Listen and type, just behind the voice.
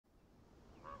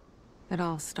It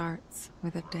all starts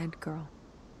with a dead girl.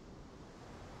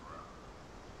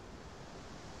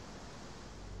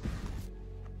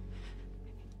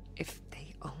 If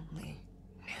they only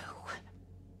knew.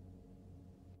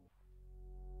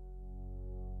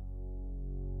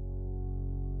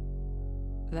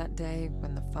 That day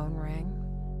when the phone rang,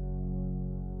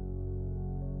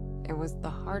 it was the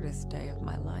hardest day of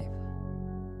my life.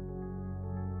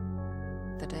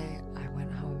 The day I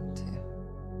went home to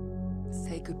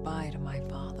say goodbye to my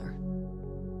father.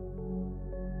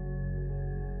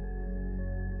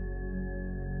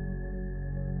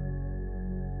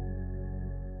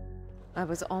 I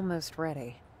was almost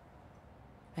ready.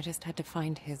 I just had to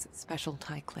find his special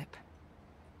tie clip.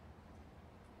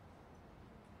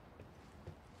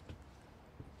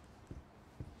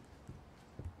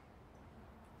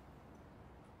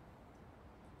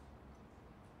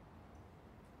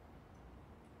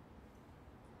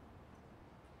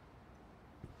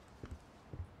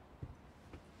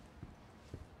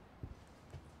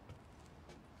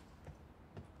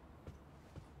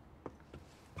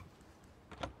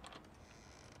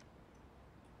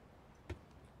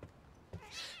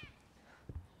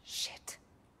 Shit.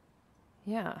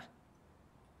 Yeah.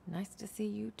 Nice to see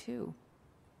you too.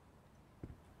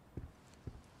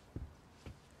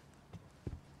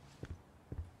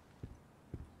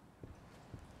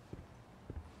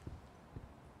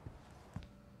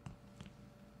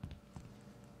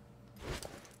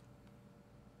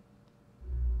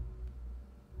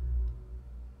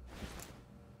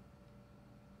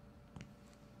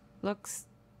 Looks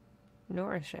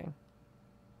nourishing.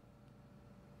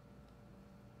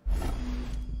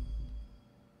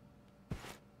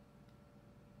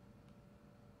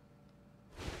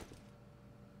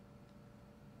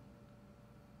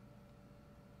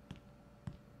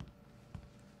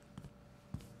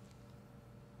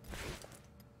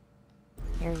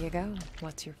 Here you go.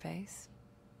 What's your face?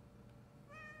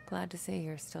 Glad to see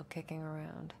you're still kicking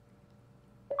around.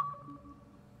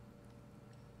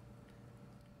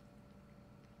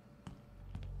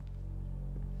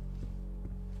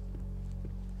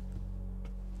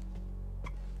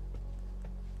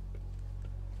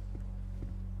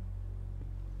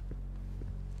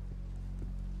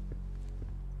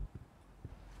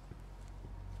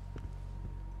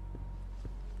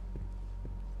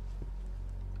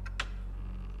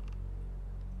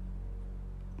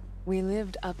 We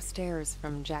lived upstairs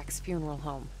from Jack's funeral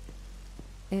home.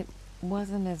 It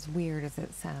wasn't as weird as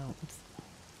it sounds.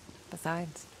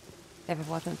 Besides, if it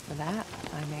wasn't for that,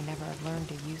 I may never have learned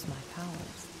to use my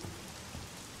powers.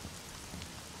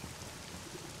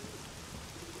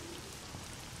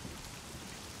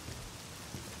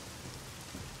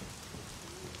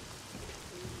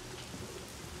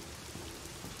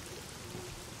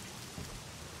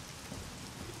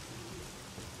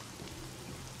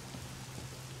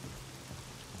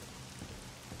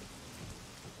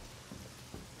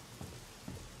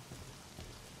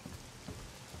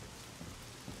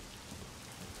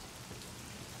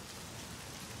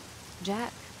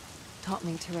 Jack taught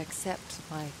me to accept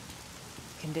my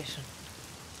condition.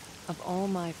 Of all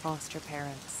my foster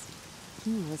parents,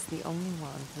 he was the only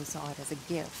one who saw it as a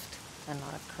gift and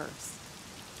not a curse.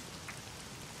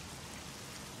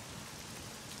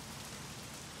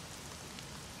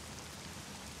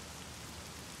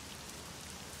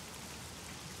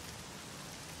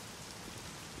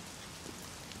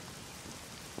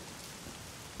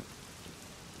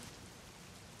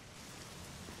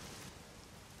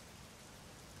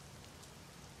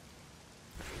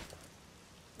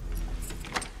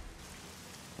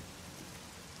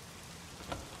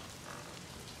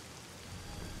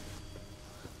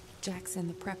 Jack's in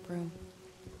the prep room.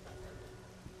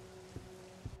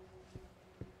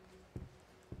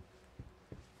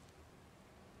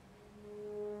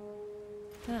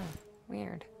 Huh,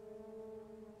 weird.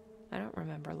 I don't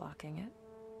remember locking it.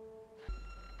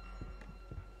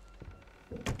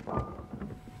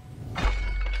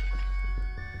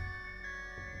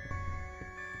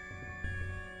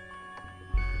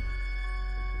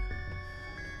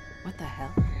 What the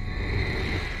hell?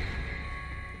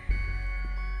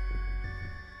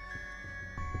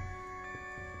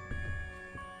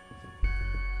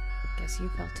 Guess you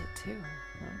felt it too,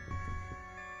 huh?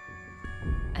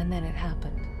 And then it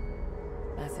happened,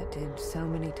 as it did so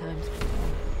many times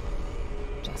before.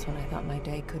 Just when I thought my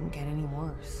day couldn't get any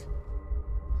worse.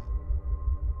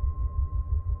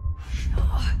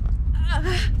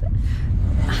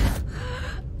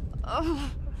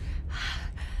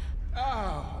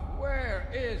 Oh, where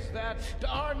is that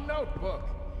darn notebook?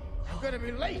 I'm gonna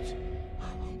be late.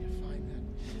 I need to find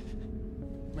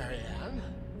that. Marianne?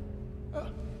 Oh,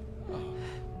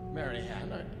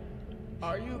 Marianne,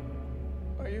 are you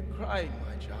crying,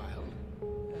 my child?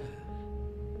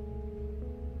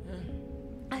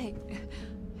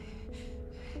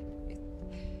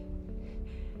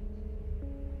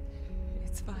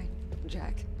 It's fine,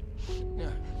 Jack.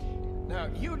 Now,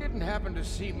 you didn't happen to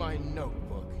see my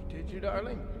notebook, did you,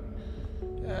 darling?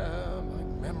 My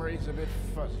memory's a bit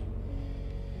fuzzy.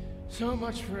 So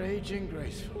much for aging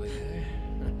gracefully, eh?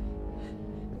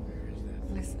 Where is that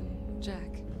thing? Listen,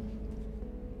 Jack.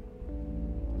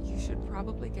 You should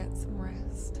probably get some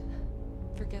rest.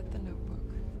 Forget the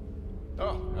notebook.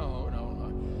 Oh, no.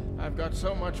 I've got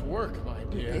so much work, my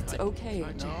dear. It's okay,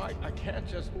 Jack. I can't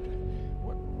just...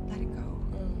 What? Let it go.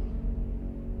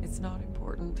 It's not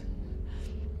important.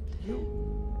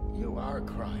 You are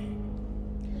crying.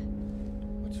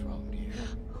 What's wrong, dear?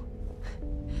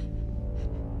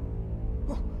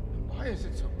 Oh, why is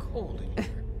it so cold in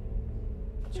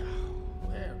here?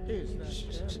 Where is that?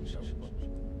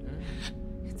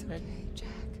 It's okay,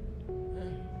 Jack.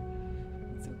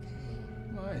 It's okay.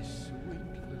 My sweet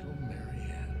little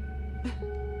Marianne.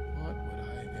 What would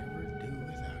I ever do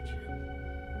without you?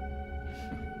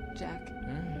 Jack.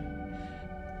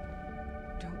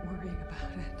 Don't worry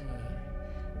about it.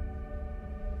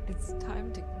 It's time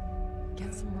to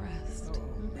get some rest. Oh,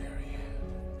 Marianne.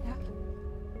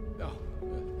 Yeah. Oh,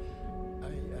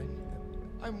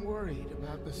 I'm worried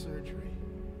about the surgery.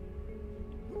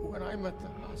 When I'm at the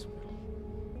hospital,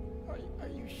 are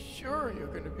you sure you're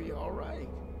going to be all right?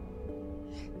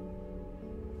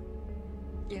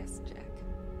 Yes, Jack.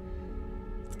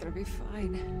 It's gonna be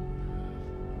fine.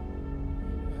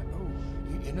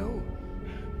 You know,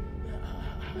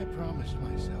 I promised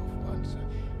myself once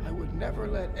I would never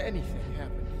let anything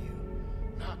happen to you.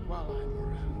 Not while I'm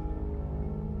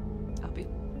around. I'll be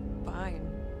fine.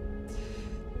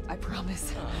 I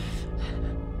promise.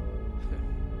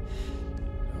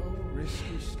 No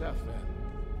risky stuff then.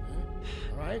 Huh?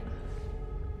 All right?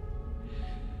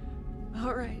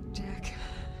 All right, Jack.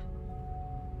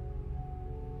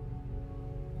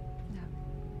 Now,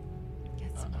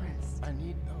 get some rest. I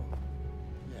need... Oh,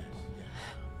 yes.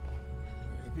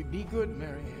 Be good,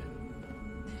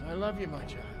 Marianne. I love you, my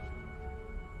child.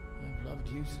 I've loved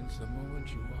you since the moment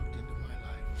you walked into my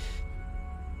life.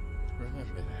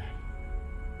 Remember that.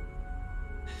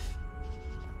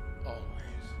 Always.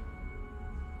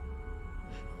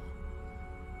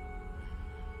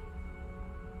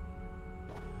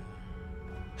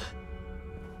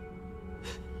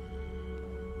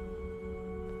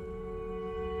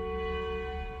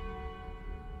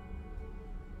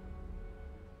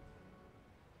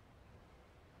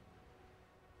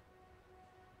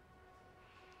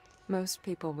 Most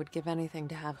people would give anything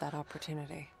to have that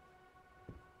opportunity.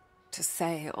 To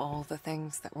say all the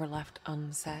things that were left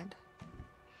unsaid.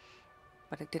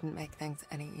 But it didn't make things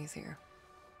any easier.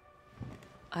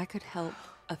 I could help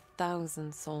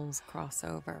 1,000 souls cross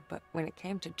over, but when it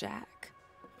came to Jack,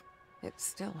 it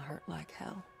still hurt like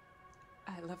hell.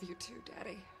 I love you too,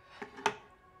 Daddy.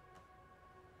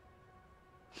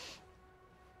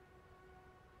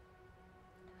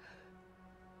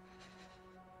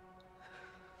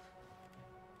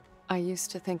 I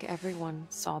used to think everyone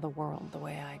saw the world the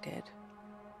way I did.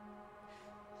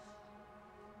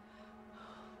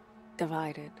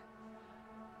 Divided.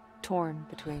 Torn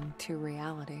between two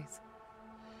realities.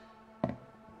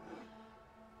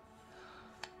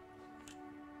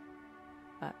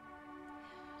 But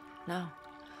no.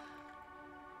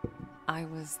 I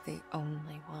was the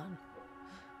only one.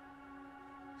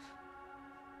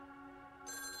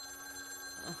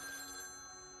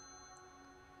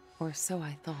 Or so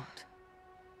I thought.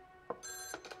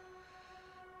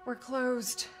 We're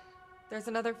closed. There's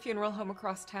another funeral home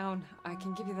across town. I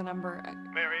can give you the number.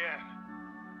 Marianne.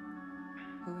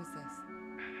 Who is this?